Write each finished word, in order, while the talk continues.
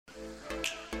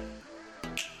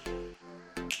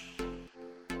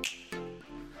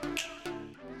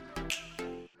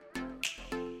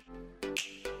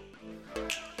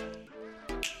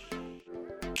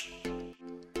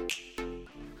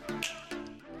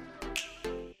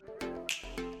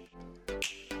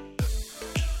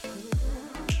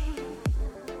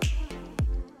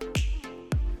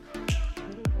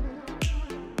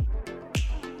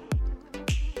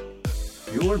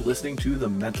You're listening to The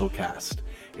Mental Cast,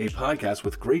 a podcast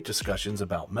with great discussions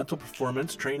about mental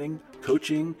performance training,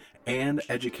 coaching, and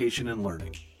education and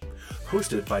learning.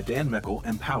 Hosted by Dan Mickle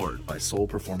and powered by Soul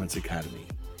Performance Academy.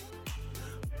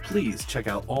 Please check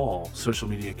out all social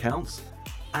media accounts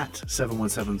at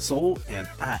 717soul and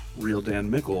at Real Dan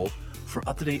Mickle for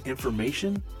up-to-date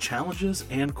information, challenges,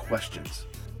 and questions.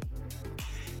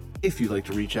 If you'd like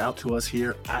to reach out to us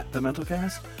here at The Mental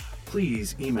Cast,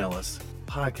 please email us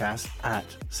podcast at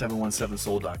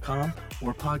 717soul.com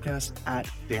or podcast at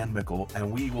Dan Mickle, and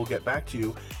we will get back to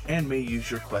you and may use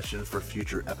your question for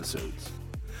future episodes.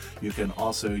 You can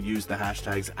also use the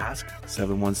hashtags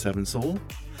Ask717Soul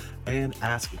and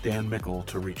Ask Dan Mickle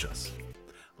to reach us.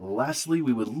 Lastly,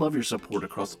 we would love your support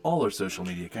across all our social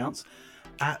media accounts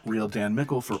at Real Dan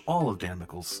Mickle for all of Dan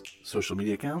Mickle's social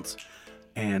media accounts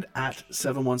and at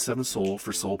 717Soul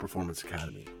for Soul Performance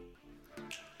Academy.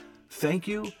 Thank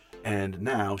you, and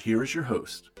now here is your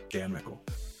host, Dan Mickle.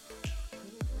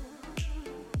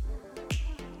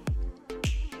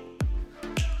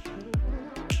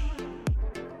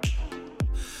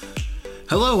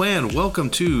 Hello and welcome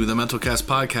to the Mental Cast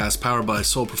podcast powered by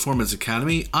Soul Performance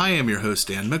Academy. I am your host,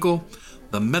 Dan Mickle.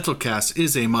 The Mental Cast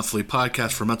is a monthly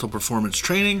podcast for mental performance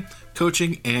training,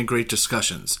 coaching, and great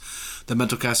discussions. The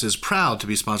Mental Cast is proud to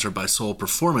be sponsored by Soul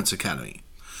Performance Academy.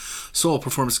 Soul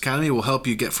Performance Academy will help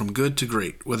you get from good to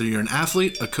great. Whether you're an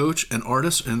athlete, a coach, an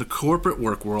artist, or in the corporate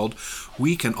work world,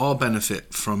 we can all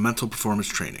benefit from mental performance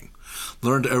training.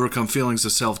 Learn to overcome feelings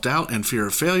of self-doubt and fear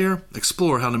of failure,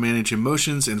 explore how to manage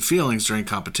emotions and feelings during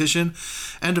competition,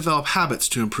 and develop habits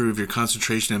to improve your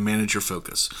concentration and manage your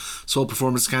focus. Soul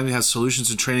Performance Academy has solutions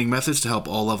and training methods to help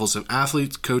all levels of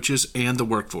athletes, coaches, and the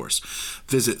workforce.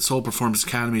 Visit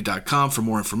soulperformanceacademy.com for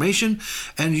more information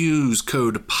and use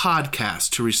code PODCAST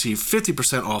to receive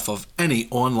 50% off of any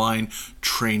online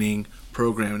training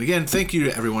program. And again, thank you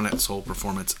to everyone at Soul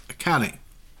Performance Academy.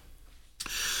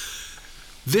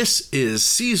 This is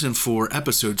Season 4,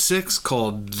 Episode 6,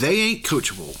 called They Ain't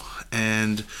Coachable,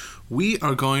 and we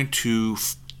are going to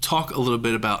talk a little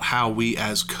bit about how we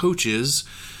as coaches,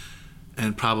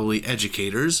 and probably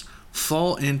educators,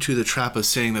 fall into the trap of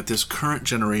saying that this current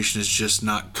generation is just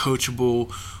not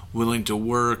coachable, willing to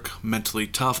work, mentally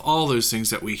tough, all those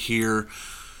things that we hear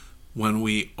when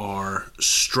we are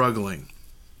struggling.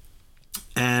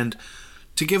 And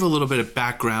to give a little bit of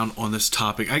background on this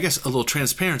topic, I guess a little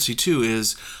transparency too,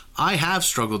 is I have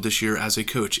struggled this year as a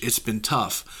coach. It's been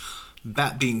tough.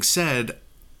 That being said,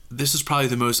 this is probably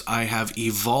the most I have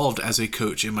evolved as a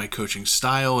coach in my coaching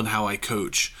style and how I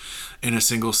coach in a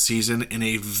single season in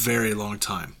a very long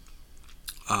time.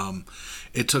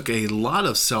 It took a lot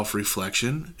of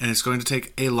self-reflection, and it's going to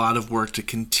take a lot of work to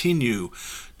continue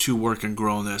to work and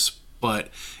grow on this, but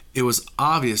it was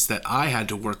obvious that I had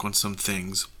to work on some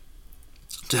things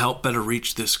to help better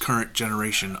reach this current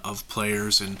generation of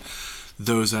players and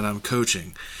those that I'm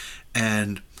coaching.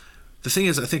 And the thing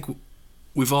is, I think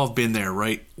we've all been there,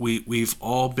 right? We've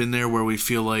all been there where we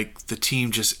feel like the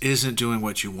team just isn't doing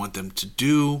what you want them to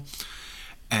do,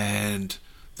 and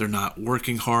they're not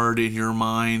working hard in your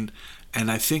mind.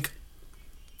 And I think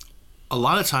a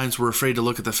lot of times we're afraid to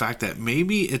look at the fact that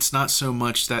maybe it's not so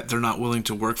much that they're not willing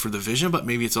to work for the vision, but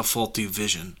maybe it's a faulty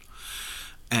vision.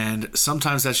 And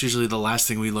sometimes that's usually the last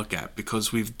thing we look at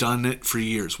because we've done it for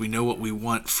years. We know what we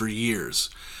want for years.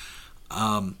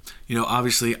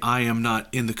 Obviously I am not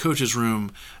in the coach's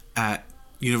room at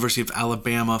University of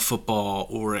Alabama football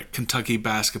or at Kentucky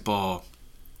basketball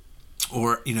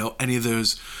or, any of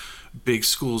those big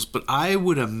schools. But I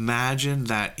would imagine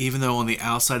that even though on the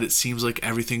outside it seems like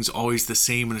everything's always the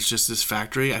same and it's just this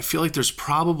factory, I feel like there's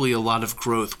probably a lot of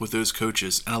growth with those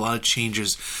coaches and a lot of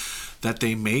changes that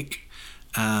they make.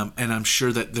 And I'm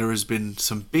sure that there has been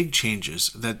some big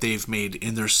changes that they've made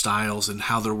in their styles and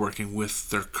how they're working with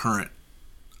their current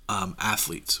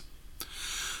athletes.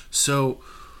 So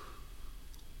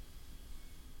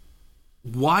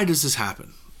why does this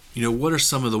happen? What are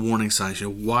some of the warning signs?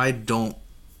 Why don't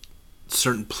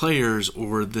certain players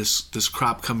or this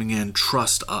crop coming in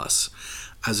trust us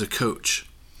as a coach?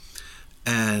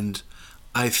 And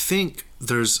I think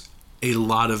there's a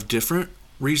lot of different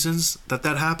reasons that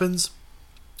happens.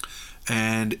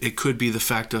 And it could be the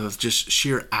fact of just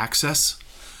sheer access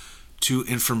to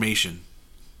information.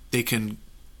 They can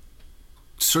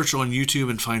search on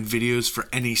YouTube and find videos for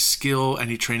any skill,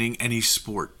 any training, any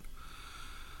sport.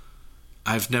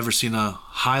 I've never seen a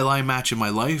highlight match in my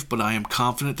life, but I am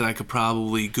confident that I could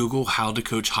probably Google how to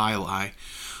coach highlight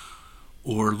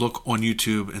or look on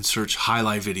YouTube and search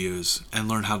highlight videos and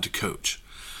learn how to coach.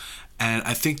 And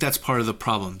I think that's part of the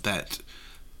problem, that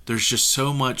there's just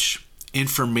so much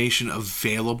information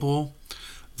available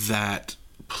that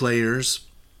players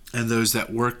and those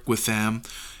that work with them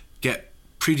get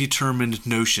predetermined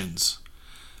notions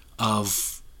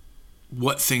of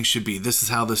what things should be. This is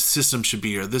how the system should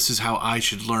be, or this is how I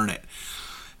should learn it.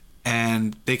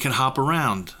 And they can hop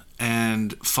around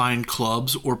and find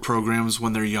clubs or programs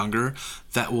when they're younger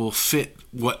that will fit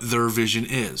what their vision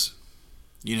is.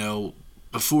 You know,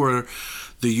 before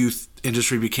the youth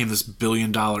industry became this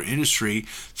billion-dollar industry,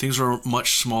 things were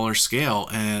much smaller scale,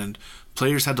 and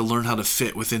players had to learn how to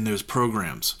fit within those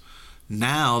programs.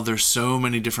 Now there's so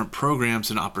many different programs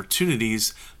and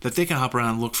opportunities that they can hop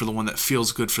around and look for the one that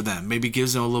feels good for them. Maybe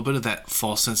gives them a little bit of that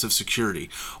false sense of security.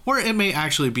 Or it may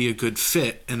actually be a good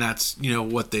fit, and that's, you know,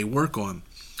 what they work on.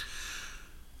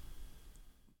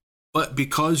 But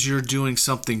because you're doing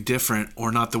something different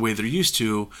or not the way they're used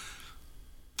to,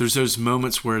 there's those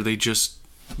moments where they just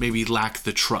maybe lack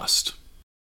the trust.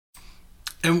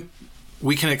 And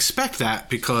we can expect that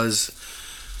because,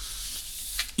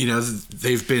 you know,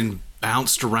 they've been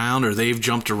bounced around or they've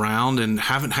jumped around and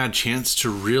haven't had a chance to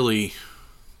really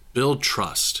build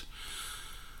trust.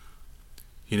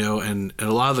 You know, and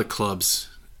a lot of the clubs,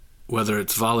 whether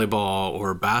it's volleyball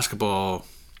or basketball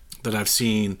that I've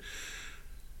seen,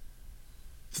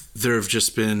 there have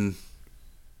just been,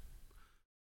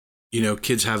 you know,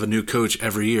 kids have a new coach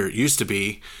every year. It used to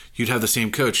be you'd have the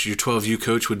same coach. Your 12U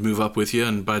coach would move up with you,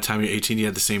 and by the time you're 18, you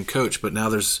had the same coach. But now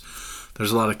there's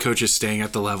a lot of coaches staying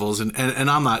at the levels, and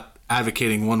I'm not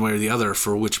advocating one way or the other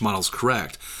for which model's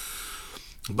correct.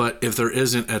 But if there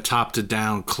isn't a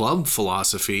top-to-down club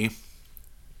philosophy,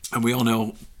 and we all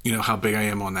know, you know, how big I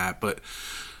am on that, but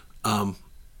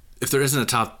if there isn't a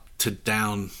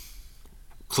top-to-down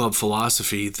club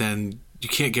philosophy, then you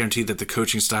can't guarantee that the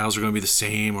coaching styles are going to be the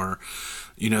same, or,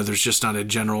 you know, there's just not a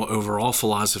general overall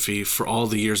philosophy for all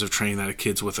the years of training that a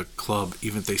kid's with a club,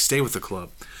 even if they stay with the club.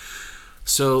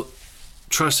 So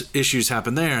trust issues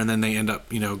happen there, and then they end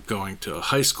up, you know, going to a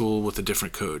high school with a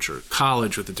different coach or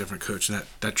college with a different coach, and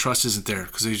that trust isn't there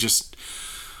because they just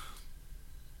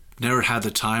never had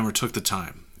the time or took the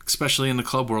time. Especially in the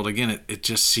club world, again, it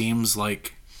just seems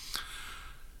like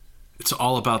it's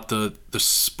all about the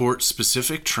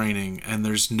sport-specific training, and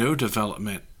there's no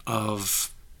development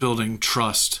of building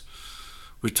trust.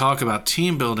 We talk about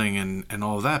team building and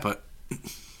all of that, but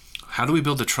how do we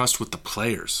build the trust with the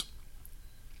players?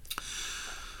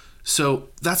 So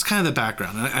that's kind of the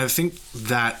background. And I think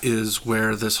that is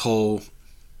where this whole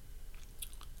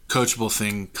coachable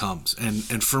thing comes.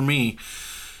 And for me,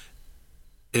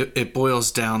 it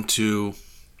boils down to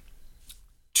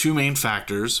two main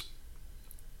factors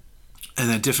and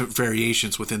then different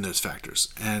variations within those factors.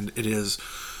 And it is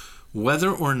whether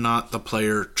or not the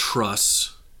player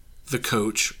trusts the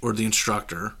coach or the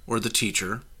instructor or the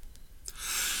teacher,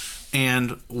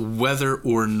 and whether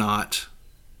or not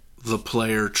the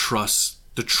player trusts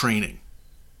the training,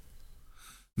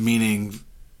 meaning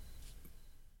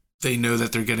they know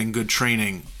that they're getting good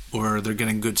training or they're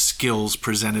getting good skills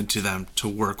presented to them to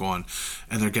work on,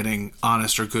 and they're getting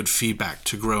honest or good feedback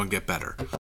to grow and get better.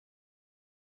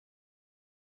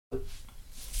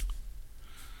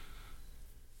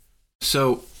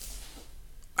 So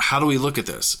how do we look at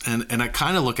this? And I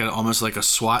kind of look at it almost like a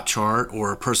SWOT chart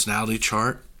or a personality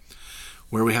chart,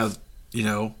 where we have, you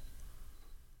know,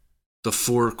 the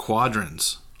 4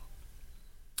 quadrants,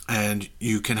 and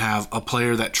you can have a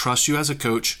player that trusts you as a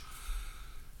coach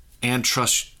and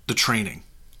trusts the training,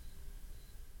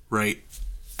 right?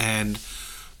 And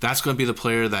that's going to be the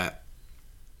player that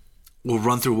will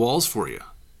run through walls for you.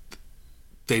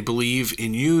 They believe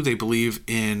in you, they believe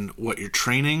in what you're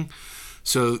training,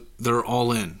 so they're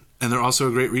all in. And they're also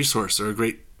a great resource. They're a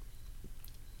great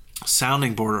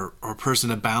sounding board or person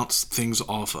to bounce things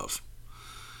off of.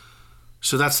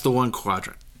 So that's the one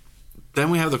quadrant. Then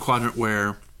we have the quadrant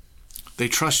where they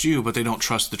trust you, but they don't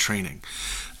trust the training.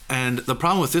 And the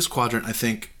problem with this quadrant, I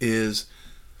think, is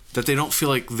that they don't feel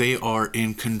like they are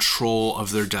in control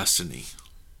of their destiny.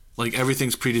 Like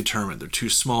everything's predetermined. They're too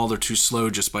small, they're too slow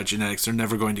just by genetics. They're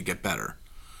never going to get better.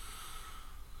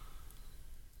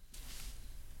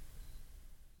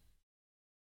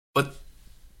 But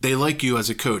they like you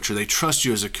as a coach, or they trust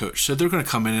you as a coach. So they're going to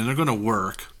come in and they're going to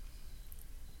work.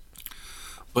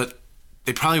 But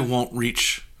they probably won't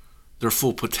reach their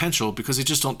full potential because they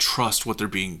just don't trust what they're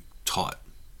being taught.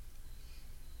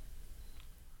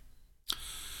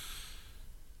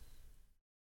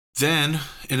 Then,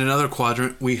 in another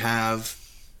quadrant, we have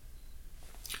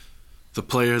the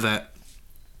player that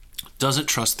doesn't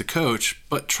trust the coach,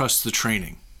 but trusts the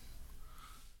training.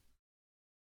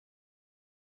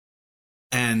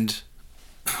 And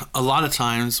a lot of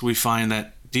times we find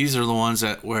that these are the ones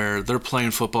that where they're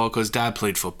playing football because dad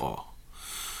played football,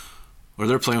 Or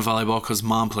they're playing volleyball because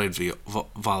mom played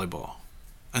volleyball.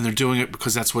 And they're doing it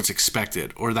because that's what's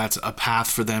expected, or that's a path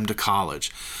for them to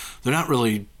college. They're not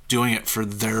really doing it for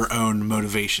their own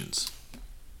motivations.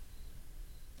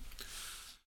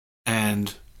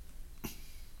 And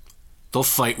they'll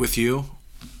fight with you,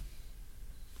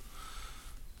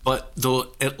 but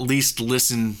they'll at least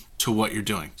listen to what you're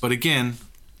doing. But again,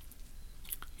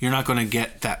 you're not going to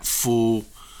get that full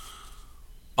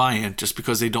buy-in just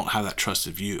because they don't have that trust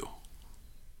of you.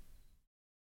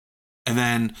 And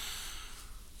then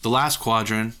the last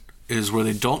quadrant is where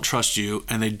they don't trust you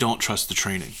and they don't trust the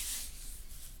training.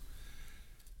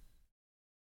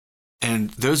 And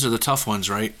those are the tough ones,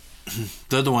 right?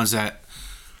 They're the ones that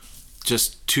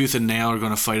just tooth and nail are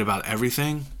going to fight about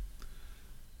everything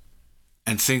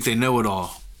and think they know it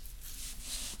all.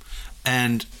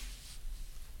 And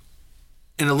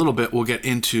in a little bit, we'll get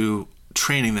into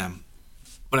training them.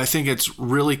 But I think it's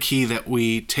really key that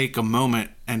we take a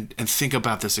moment and think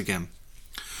about this again.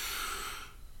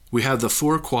 We have the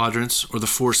 4 quadrants or the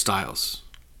 4 styles.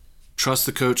 Trust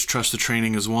the coach, trust the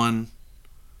training is 1.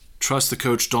 Trust the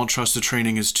coach, don't trust the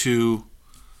training is 2.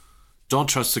 Don't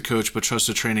trust the coach, but trust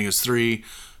the training is 3.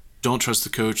 Don't trust the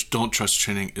coach, don't trust the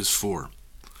training is 4.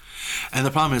 And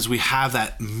the problem is we have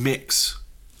that mix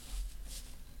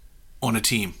on a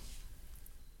team.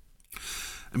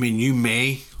 I mean, you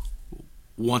may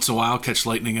once in a while catch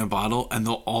lightning in a bottle, and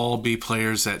they'll all be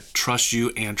players that trust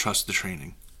you and trust the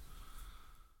training.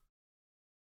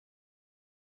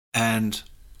 And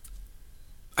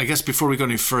I guess before we go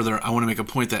any further, I want to make a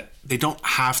point that they don't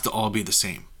have to all be the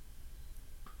same.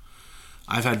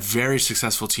 I've had very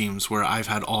successful teams where I've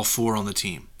had all 4 on the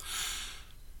team.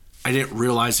 I didn't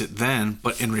realize it then,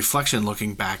 but in reflection,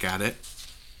 looking back at it,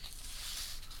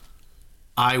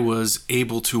 I was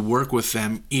able to work with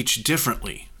them each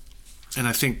differently. And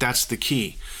I think that's the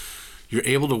key. You're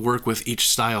able to work with each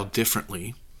style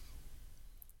differently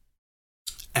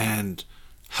and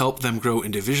help them grow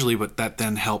individually, but that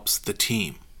then helps the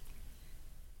team.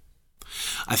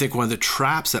 I think one of the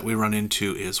traps that we run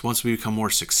into is once we become more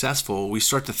successful, we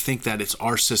start to think that it's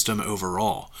our system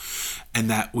overall and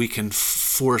that we can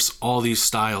force all these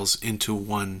styles into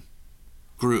one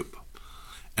group,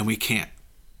 and we can't.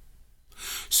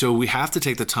 So we have to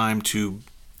take the time to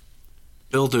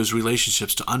build those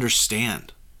relationships to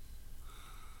understand.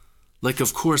 Like,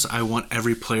 of course, I want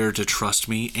every player to trust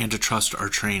me and to trust our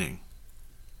training.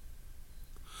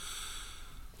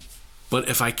 But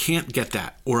if I can't get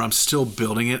that, or I'm still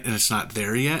building it and it's not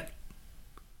there yet,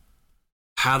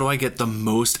 how do I get the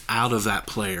most out of that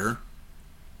player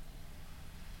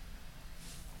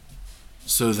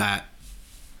so that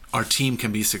our team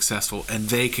can be successful and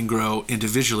they can grow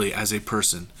individually as a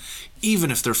person,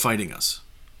 even if they're fighting us?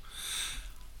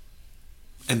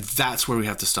 And that's where we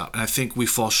have to stop. And I think we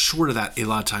fall short of that a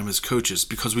lot of time as coaches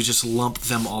because we just lump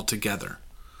them all together.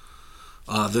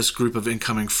 This group of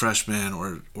incoming freshmen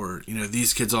or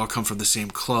these kids all come from the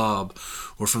same club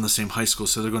or from the same high school,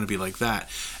 so they're going to be like that.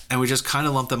 And we just kind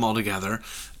of lump them all together.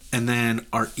 And then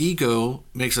our ego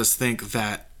makes us think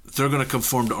that they're going to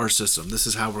conform to our system. This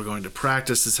is how we're going to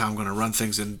practice. This is how I'm going to run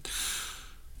things. And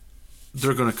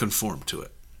they're going to conform to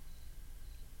it.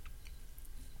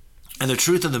 And the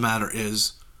truth of the matter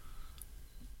is,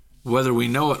 whether we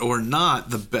know it or not,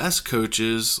 the best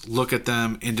coaches look at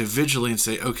them individually and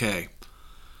say, okay,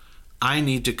 I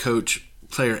need to coach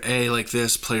player A like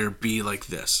this, player B like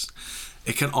this.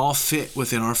 It can all fit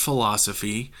within our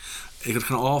philosophy. It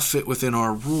can all fit within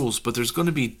our rules, but there's going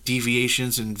to be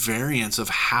deviations and variants of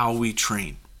how we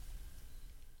train.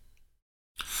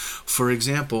 For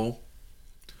example,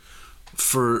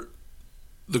 for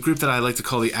the group that I like to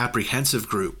call the apprehensive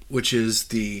group, which is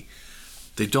they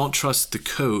don't trust the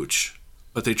coach,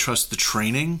 but they trust the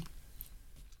training.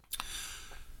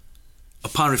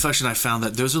 Upon reflection, I found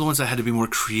that those are the ones I had to be more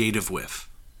creative with.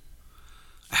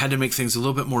 I had to make things a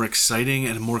little bit more exciting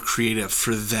and more creative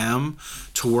for them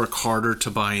to work harder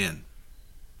to buy in.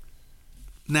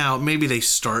 Now, maybe they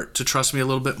start to trust me a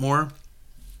little bit more,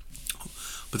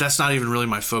 but that's not even really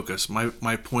my focus.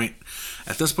 My point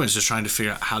at this point is just trying to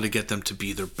figure out how to get them to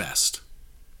be their best.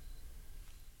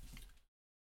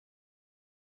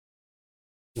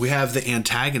 We have the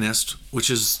antagonist,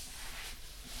 which is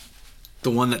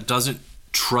the one that doesn't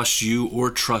trust you or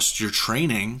trust your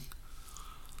training.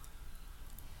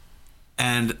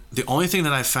 And the only thing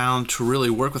that I found to really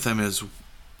work with them is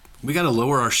we got to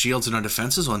lower our shields and our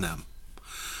defenses on them.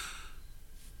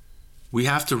 We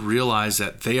have to realize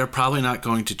that they are probably not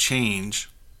going to change,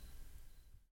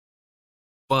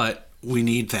 but we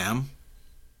need them.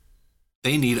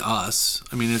 They need us.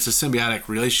 I mean, it's a symbiotic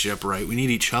relationship, right? We need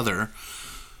each other.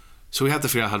 So we have to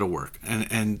figure out how to work.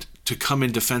 And to come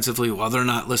in defensively, well, they're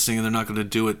not listening and they're not going to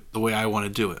do it the way I want to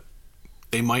do it.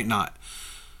 They might not.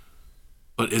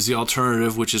 But is the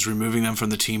alternative, which is removing them from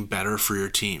the team, better for your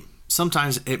team?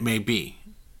 Sometimes it may be.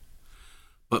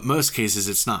 But most cases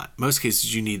it's not. Most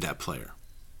cases you need that player.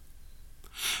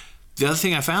 The other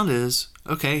thing I found is,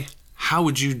 okay, how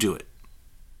would you do it?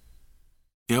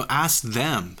 Ask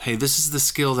them, hey, this is the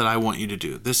skill that I want you to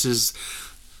do. This is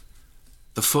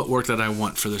the footwork that I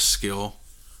want for this skill.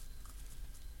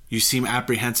 You seem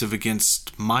apprehensive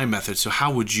against my method, so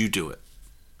how would you do it?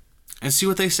 And see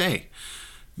what they say.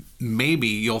 Maybe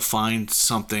you'll find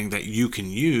something that you can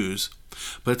use,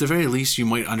 but at the very least, you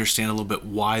might understand a little bit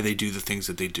why they do the things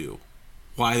that they do,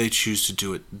 why they choose to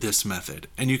do it this method,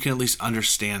 and you can at least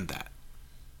understand that.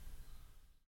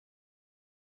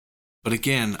 But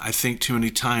again, I think too many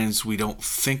times we don't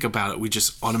think about it. We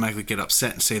just automatically get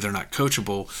upset and say they're not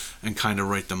coachable and kind of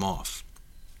write them off.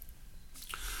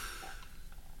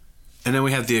 And then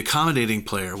we have the accommodating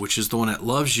player, which is the one that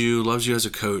loves you as a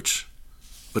coach,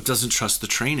 but doesn't trust the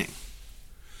training.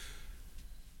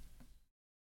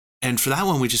 And for that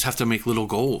one, we just have to make little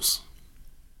goals.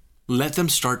 Let them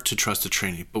start to trust the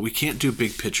training, but we can't do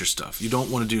big picture stuff. You don't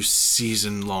want to do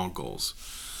season-long goals.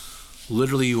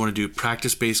 Literally, you want to do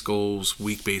practice-based goals,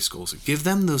 week-based goals. Give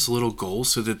them those little goals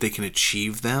so that they can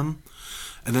achieve them,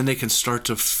 and then they can start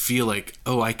to feel like,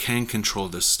 oh, I can control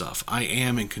this stuff. I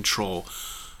am in control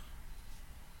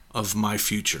of my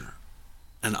future,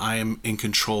 and I am in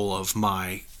control of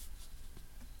my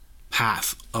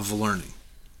path of learning.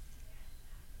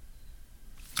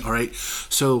 All right,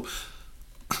 so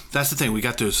that's the thing. We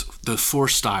got the 4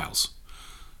 styles.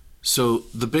 So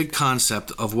the big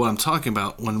concept of what I'm talking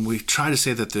about when we try to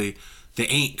say that they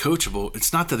ain't coachable,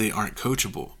 it's not that they aren't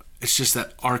coachable. It's just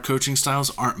that our coaching styles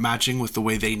aren't matching with the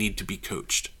way they need to be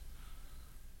coached.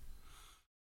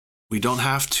 We don't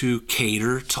have to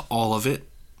cater to all of it.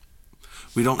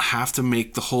 We don't have to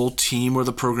make the whole team or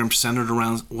the program centered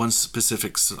around one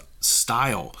specific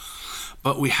style.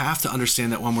 But we have to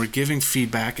understand that when we're giving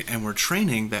feedback and we're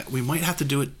training, that we might have to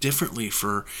do it differently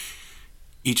for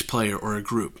each player or a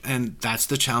group. And that's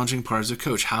the challenging part as a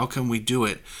coach. How can we do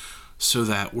it so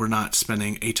that we're not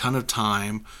spending a ton of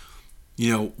time,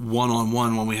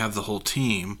 one-on-one when we have the whole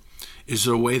team? Is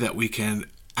there a way that we can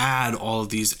add all of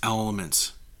these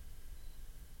elements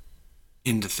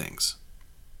into things?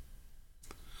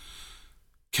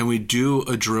 Can we do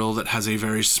a drill that has a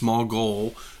very small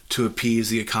goal to appease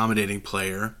the accommodating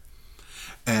player,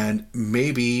 and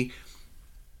maybe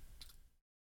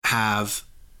have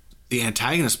the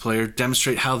antagonist player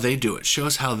demonstrate how they do it, show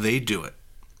us how they do it?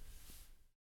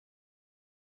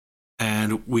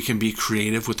 And we can be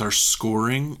creative with our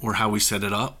scoring or how we set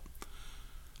it up.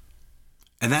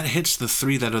 And that hits the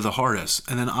 3 that are the hardest.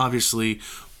 And then obviously,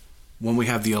 when we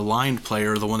have the aligned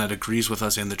player, the one that agrees with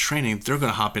us in the training, they're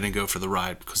going to hop in and go for the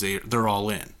ride because they're all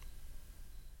in.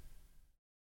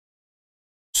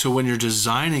 So when you're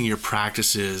designing your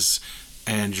practices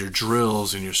and your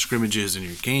drills and your scrimmages and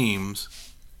your games,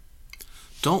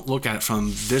 don't look at it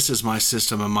from this is my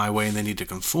system and my way and they need to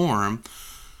conform.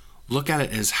 Look at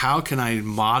it as how can I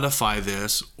modify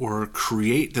this or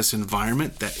create this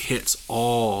environment that hits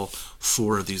all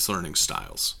 4 of these learning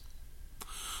styles,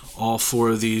 all 4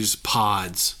 of these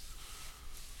pods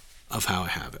of how I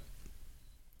have it.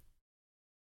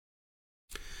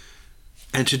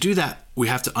 And to do that, we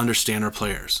have to understand our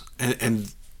players,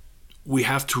 and we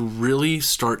have to really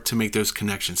start to make those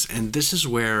connections. And this is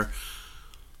where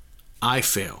I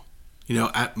fail.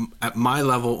 At my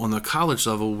level, on the college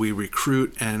level, we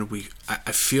recruit, and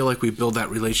I feel like we build that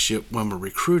relationship when we're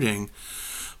recruiting.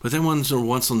 But then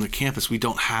once on the campus, we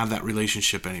don't have that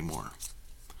relationship anymore.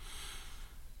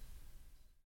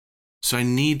 So I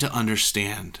need to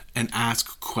understand and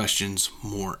ask questions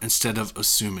more instead of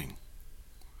assuming.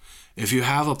 If you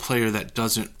have a player that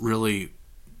doesn't really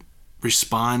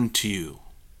respond to you,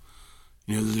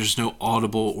 there's no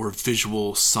audible or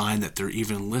visual sign that they're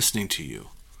even listening to you,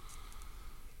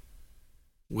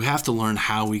 we have to learn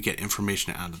how we get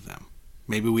information out of them.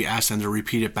 Maybe we ask them to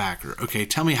repeat it back, or, okay,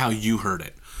 tell me how you heard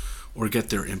it, or get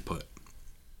their input.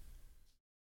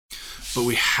 But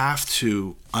we have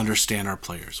to understand our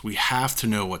players. We have to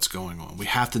know what's going on. We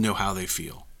have to know how they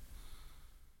feel.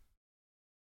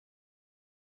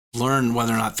 Learn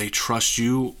whether or not they trust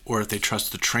you or if they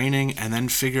trust the training, and then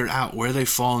figure out where they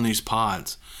fall in these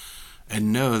pods.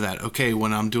 And know that, okay,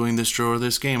 when I'm doing this drill or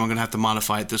this game, I'm going to have to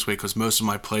modify it this way because most of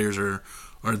my players are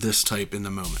this type in the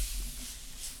moment.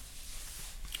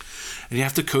 And you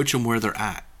have to coach them where they're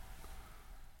at.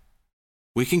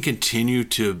 We can continue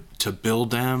to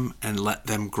build them and let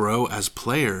them grow as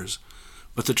players,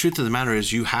 But the truth of the matter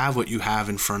is you have what you have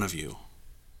in front of you.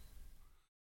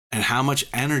 And how much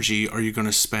energy are you going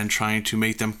to spend trying to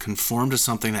make them conform to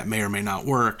something that may or may not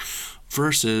work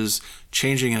versus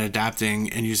changing and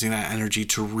adapting and using that energy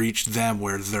to reach them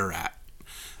where they're at?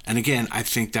 And again, I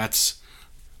think that's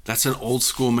an old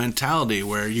school mentality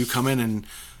where you come in and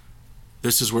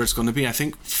this is where it's going to be. I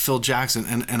think Phil Jackson,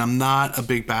 and I'm not a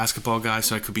big basketball guy,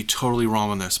 so I could be totally wrong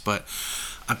on this, but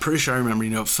I'm pretty sure I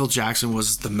remember, Phil Jackson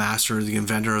was the master, the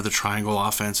inventor of the triangle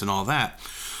offense and all that.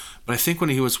 But I think when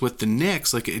he was with the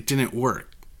Knicks, it didn't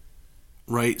work,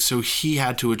 right? So he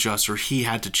had to adjust or he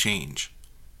had to change.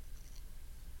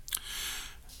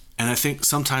 And I think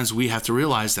sometimes we have to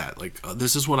realize that,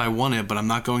 this is what I wanted, but I'm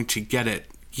not going to get it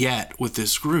yet with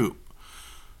this group.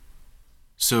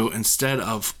 So instead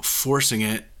of forcing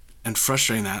it and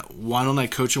frustrating that, why don't I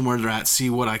coach them where they're at, see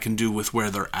what I can do with where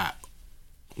they're at?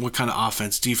 What kind of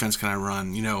offense, defense can I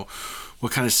run?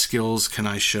 What kind of skills can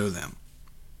I show them?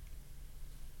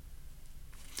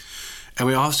 And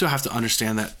we also have to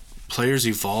understand that players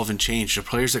evolve and change. The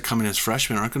players that come in as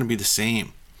freshmen aren't going to be the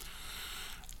same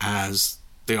as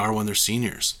they are when they're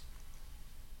seniors.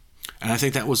 And I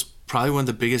think that was probably one of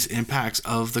the biggest impacts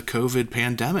of the COVID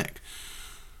pandemic.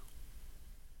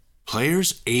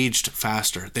 Players aged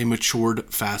faster. They matured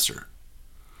faster.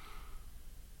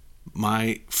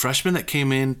 My freshmen that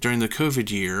came in during the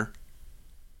COVID year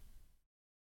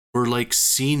were like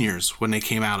seniors when they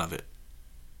came out of it.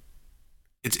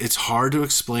 It's hard to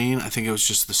explain. I think it was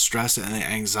just the stress and the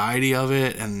anxiety of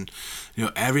it and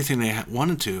everything they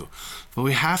wanted to. But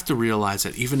we have to realize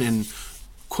that even in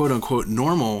quote unquote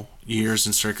normal years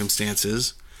and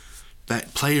circumstances,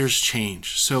 that players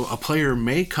change. So a player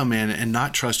may come in and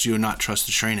not trust you and not trust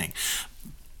the training.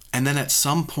 And then at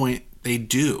some point they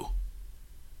do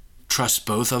trust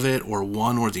both of it or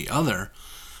one or the other.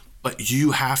 But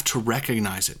you have to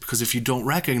recognize it, because if you don't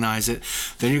recognize it,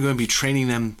 then you're going to be training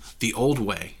them the old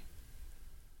way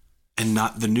and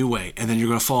not the new way. And then you're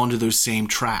going to fall into those same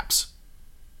traps.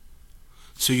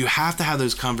 So you have to have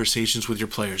those conversations with your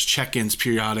players, check-ins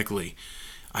periodically.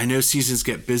 I know seasons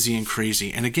get busy and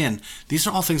crazy. And again, these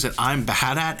are all things that I'm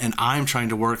bad at and I'm trying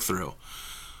to work through.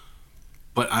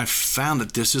 But I've found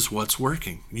that this is what's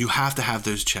working. You have to have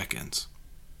those check-ins.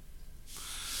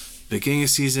 Beginning of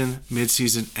season,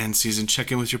 mid-season, end season,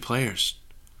 check in with your players.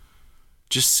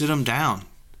 Just sit them down.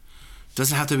 It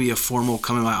doesn't have to be a formal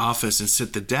come in my office and sit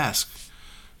at the desk.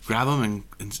 Grab them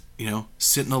and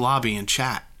sit in the lobby and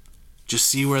chat. Just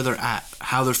see where they're at,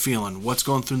 how they're feeling, what's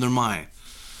going through their mind,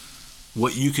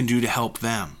 what you can do to help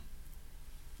them.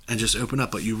 And just open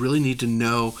up. But you really need to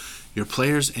know your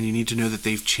players and you need to know that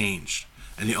they've changed.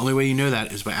 And the only way you know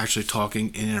that is by actually talking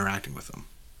and interacting with them.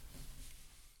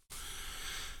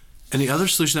 And the other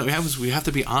solution that we have is we have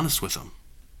to be honest with them.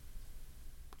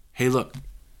 Hey, look,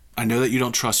 I know that you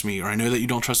don't trust me, or I know that you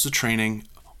don't trust the training.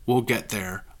 We'll get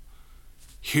there.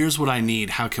 Here's what I need.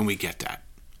 How can we get that?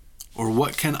 Or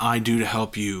what can I do to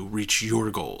help you reach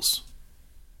your goals?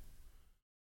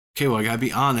 Okay, well, I got to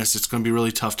be honest. It's going to be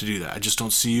really tough to do that. I just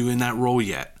don't see you in that role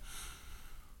yet.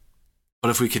 But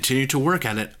if we continue to work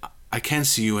at it, I can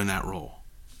see you in that role.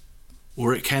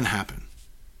 Or it can happen.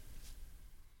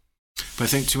 But I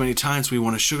think too many times we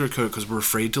want to sugarcoat it because we're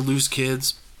afraid to lose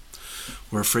kids.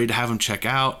 We're afraid to have them check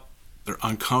out. They're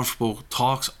uncomfortable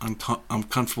talks,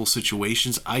 uncomfortable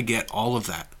situations. I get all of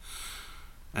that.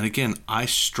 And again, I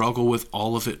struggle with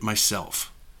all of it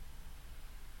myself.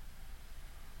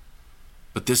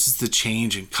 But this is the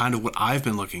change and kind of what I've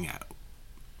been looking at.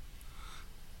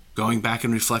 Going back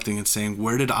and reflecting and saying,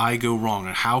 where did I go wrong?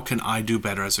 And how can I do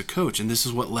better as a coach? And this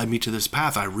is what led me to this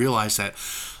path. I realized that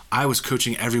I was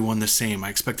coaching everyone the same. I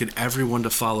expected everyone to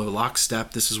follow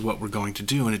lockstep. This is what we're going to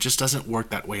do. And it just doesn't work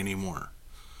that way anymore.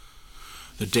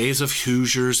 The days of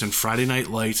Hoosiers and Friday Night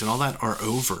Lights and all that are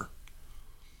over.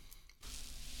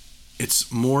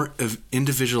 It's more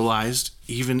individualized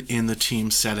even in the team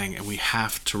setting, and we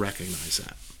have to recognize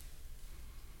that.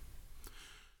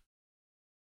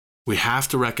 We have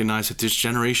to recognize that this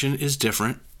generation is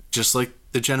different, just like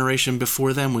the generation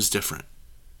before them was different.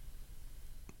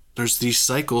 There's these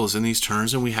cycles and these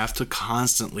turns, and we have to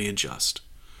constantly adjust.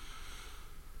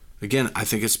 Again, I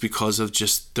think it's because of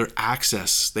just their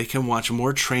access. They can watch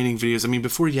more training videos. I mean,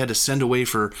 before you had to send away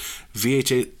for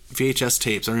VHS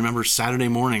tapes. I remember Saturday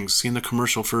mornings seeing the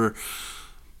commercial for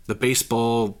the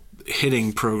baseball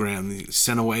hitting program. You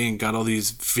sent away and got all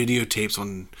these videotapes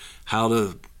on how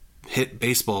to hit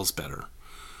baseballs better.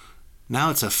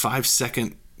 Now it's a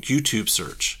 5-second YouTube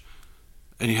search,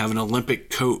 and you have an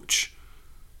Olympic coach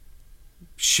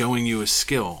showing you a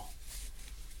skill.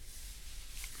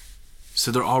 So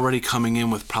they're already coming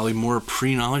in with probably more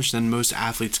pre-knowledge than most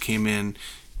athletes came in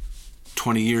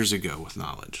 20 years ago with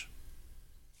knowledge.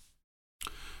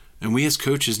 And we as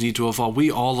coaches need to evolve. We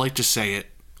all like to say it.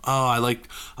 Oh,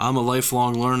 I'm a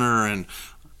lifelong learner and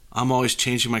I'm always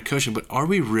changing my coaching. But are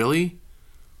we really?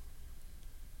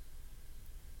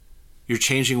 You're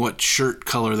changing what shirt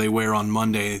color they wear on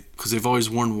Monday because they've always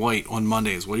worn white on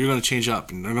Mondays. Well, you're going to change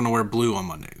up and they're going to wear blue on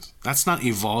Mondays. That's not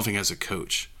evolving as a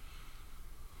coach.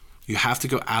 You have to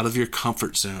go out of your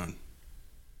comfort zone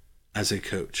as a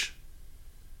coach.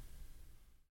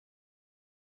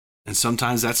 And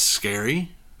sometimes that's scary.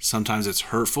 Sometimes it's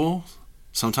hurtful.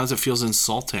 Sometimes it feels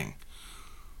insulting.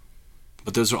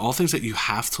 But those are all things that you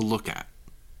have to look at.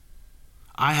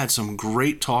 I had some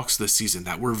great talks this season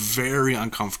that were very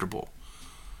uncomfortable.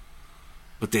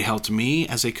 But they helped me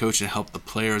as a coach and helped the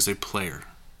player as a player.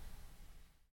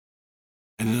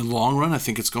 And in the long run, I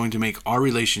think it's going to make our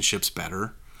relationships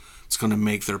better. It's going to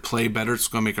make their play better. It's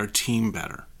going to make our team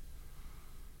better.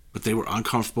 But they were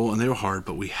uncomfortable and they were hard,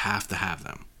 but we have to have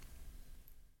them.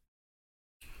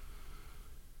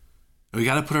 And we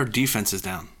got to put our defenses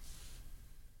down.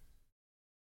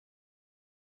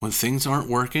 When things aren't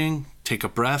working, take a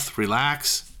breath,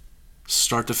 relax,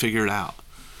 start to figure it out.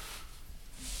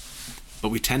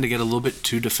 But we tend to get a little bit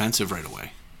too defensive right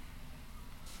away.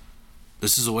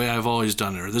 This is the way I've always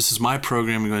done it, or this is my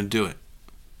program, I'm going to do it.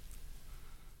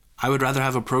 I would rather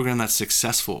have a program that's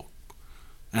successful.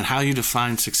 And how you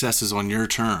define success is on your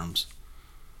terms.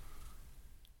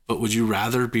 But would you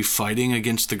rather be fighting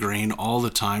against the grain all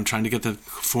the time, trying to get them to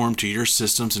conform to your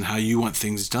systems and how you want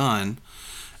things done,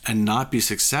 and not be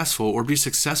successful, or be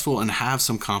successful and have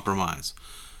some compromise?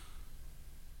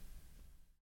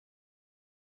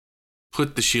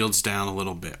 Put the shields down a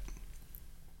little bit.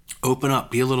 Open up,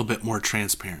 be a little bit more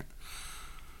transparent.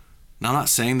 Now, I'm not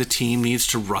saying the team needs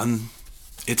to run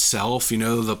itself.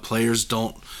 The players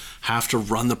don't have to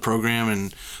run the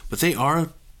program, but they are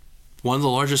one of the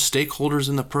largest stakeholders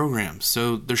in the program.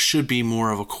 So there should be more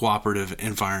of a cooperative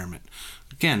environment.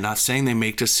 Again, not saying they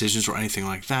make decisions or anything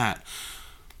like that.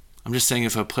 I'm just saying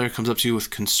if a player comes up to you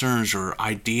with concerns or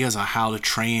ideas on how to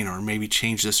train or maybe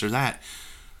change this or that,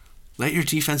 let your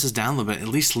defenses down a little bit. At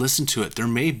least listen to it. There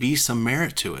may be some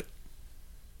merit to it.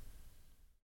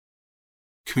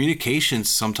 Communication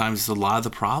sometimes is a lot of the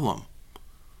problem.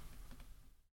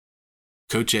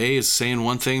 Coach A is saying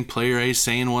one thing, player A is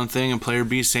saying one thing, and player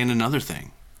B is saying another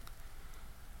thing.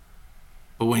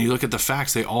 But when you look at the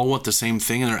facts, they all want the same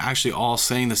thing, and they're actually all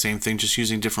saying the same thing, just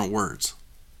using different words.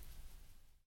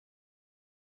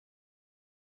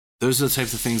 Those are the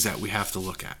types of things that we have to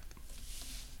look at.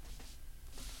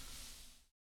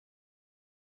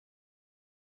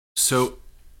 So,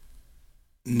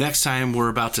 next time we're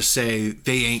about to say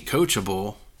they ain't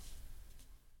coachable,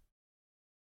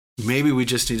 maybe we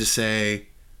just need to say,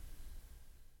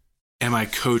 am I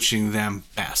coaching them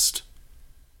best?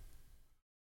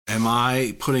 Am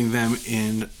I putting them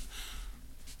in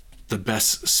the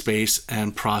best space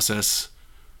and process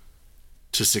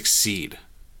to succeed?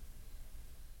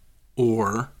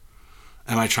 Or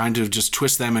am I trying to just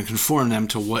twist them and conform them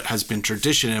to what has been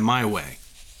tradition in my way?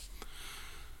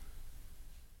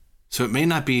 So it may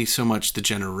not be so much the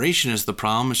generation as the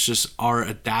problem, it's just our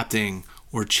adapting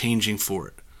or changing for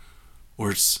it.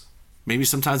 Or maybe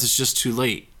sometimes it's just too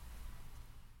late.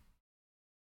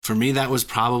 For me, that was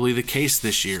probably the case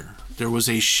this year. There was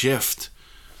a shift,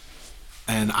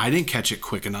 and I didn't catch it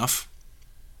quick enough.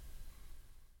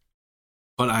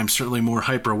 But I'm certainly more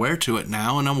hyper aware to it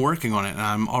now, and I'm working on it. And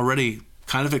I'm already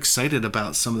kind of excited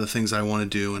about some of the things I want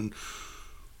to do and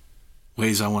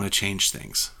ways I want to change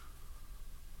things.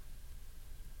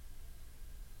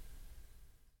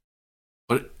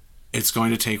 But it's going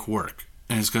to take work,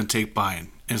 and it's going to take buy-in,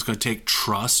 and it's going to take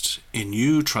trust in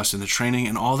you, trust in the training,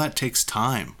 and all that takes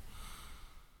time.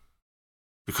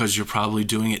 Because you're probably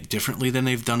doing it differently than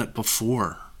they've done it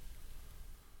before.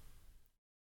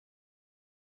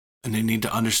 And they need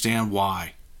to understand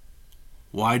why.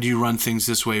 Why do you run things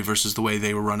this way versus the way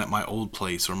they were run at my old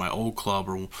place or my old club,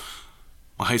 or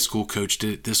my high school coach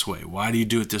did it this way? Why do you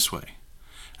do it this way?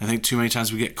 I think too many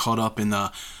times we get caught up in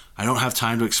I don't have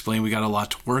time to explain, we got a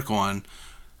lot to work on.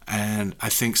 And I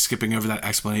think skipping over that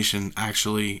explanation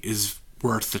actually is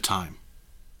worth the time.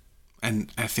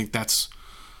 And I think that's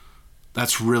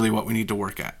really what we need to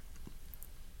work at.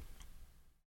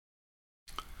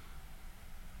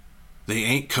 They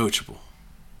ain't coachable.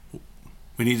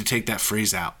 We need to take that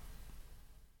phrase out.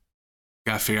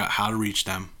 Got to figure out how to reach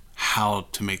them, how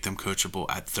to make them coachable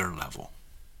at their level.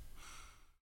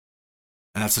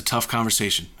 And that's a tough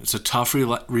conversation. It's a tough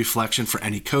reflection for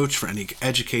any coach, for any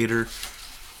educator.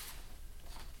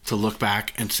 to look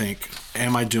back and think,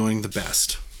 am I doing the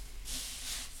best?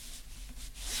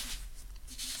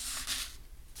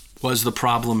 Was the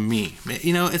problem me?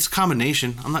 It's a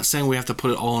combination. I'm not saying we have to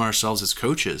put it all on ourselves as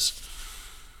coaches,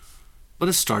 but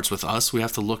it starts with us. We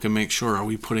have to look and make sure, are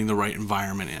we putting the right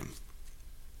environment in?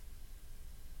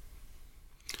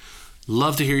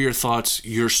 Love to hear your thoughts,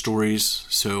 your stories,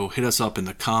 so hit us up in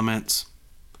the comments.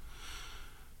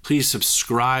 Please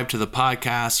subscribe to the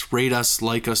podcast, rate us,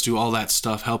 like us, do all that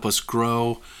stuff. Help us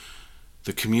grow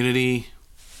the community,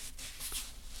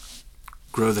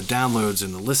 grow the downloads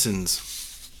and the listens.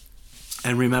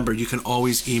 And remember, you can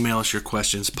always email us your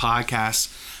questions,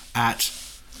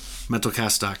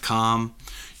 podcast@mentalcast.com.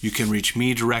 You can reach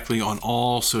me directly on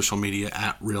all social media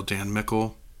 @RealDanMickle.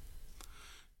 You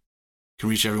can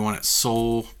reach everyone at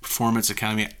Soul Performance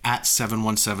Academy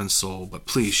 @717Soul. But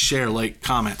please share, like,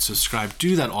 comment, subscribe.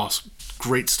 Do that awesome,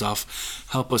 great stuff.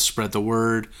 Help us spread the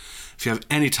word. If you have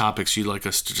any topics you'd like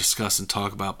us to discuss and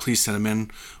talk about, please send them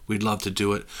in. We'd love to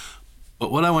do it.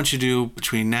 But what I want you to do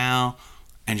between now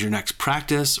and your next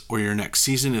practice or your next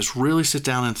season is really sit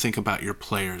down and think about your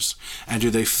players. And do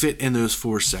they fit in those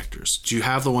 4 sectors? Do you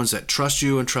have the ones that trust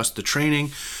you and trust the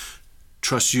training?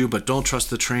 Trust you but don't trust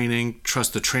the training,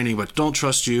 trust the training but don't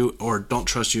trust you, or don't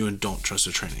trust you and don't trust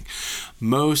the training?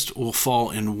 Most will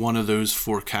fall in one of those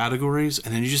 4 categories,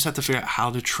 and then you just have to figure out how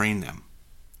to train them.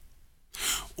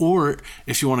 Or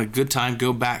if you want a good time,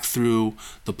 go back through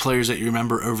the players that you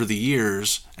remember over the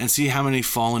years and see how many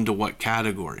fall into what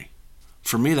category.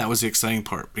 For me, that was the exciting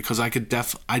part, because I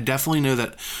definitely know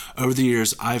that over the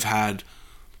years I've had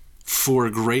 4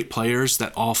 great players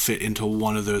that all fit into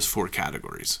one of those 4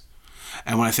 categories.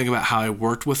 And when I think about how I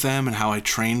worked with them and how I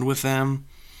trained with them,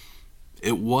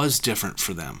 it was different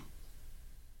for them.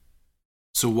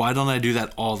 So why don't I do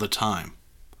that all the time?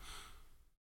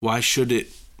 Why should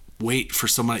it wait for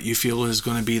someone that you feel is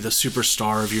going to be the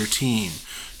superstar of your team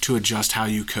to adjust how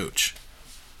you coach?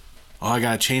 Oh, I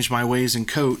got to change my ways and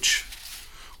coach,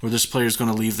 or this player is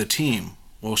going to leave the team.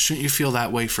 Well, shouldn't you feel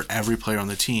that way for every player on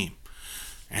the team?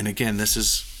 And again, this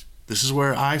is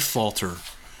where I falter.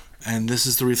 And this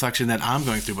is the reflection that I'm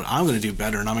going through, but I'm going to do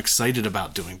better, and I'm excited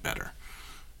about doing better.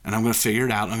 And I'm going to figure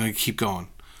it out, and I'm going to keep going.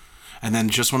 And then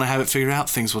just when I have it figured out,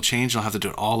 things will change, and I'll have to do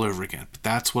it all over again. But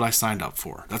that's what I signed up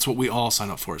for. That's what we all sign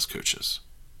up for as coaches.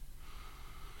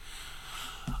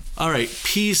 All right,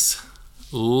 peace,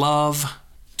 love,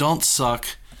 don't suck.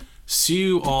 See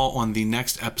you all on the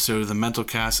next episode of the Mental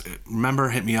Cast. Remember,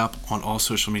 hit me up on all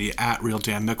social media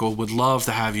 @RealDanMickle. Would love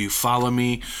to have you follow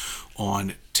me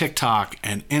on TikTok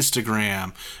and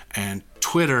Instagram and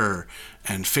Twitter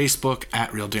and Facebook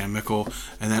 @RealDanMickle.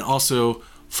 And then also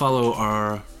follow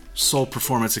our Soul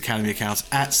Performance Academy accounts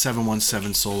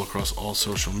 @717Soul across all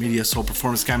social media,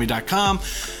 soulperformanceacademy.com,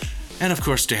 and of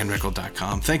course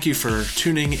danmickle.com. Thank you for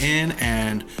tuning in,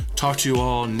 and talk to you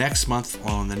all next month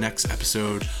on the next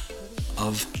episode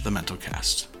of the Mental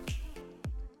Cast.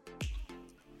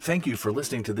 Thank you for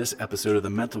listening to this episode of the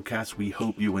Mental Cast. We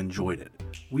hope you enjoyed it.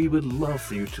 We would love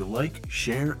for you to like,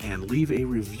 share, and leave a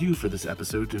review for this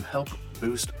episode to help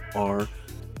boost our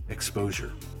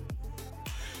exposure.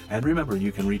 And remember,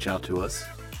 you can reach out to us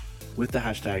with the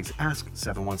hashtags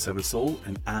Ask717Soul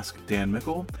and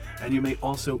AskDanMickle. And you may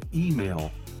also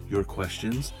email your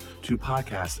questions to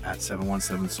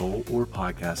podcast@717Soul or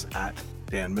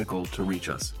podcast@DanMickle to reach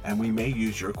us. And we may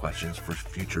use your questions for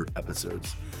future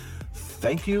episodes.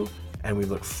 Thank you, and we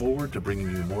look forward to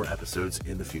bringing you more episodes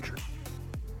in the future.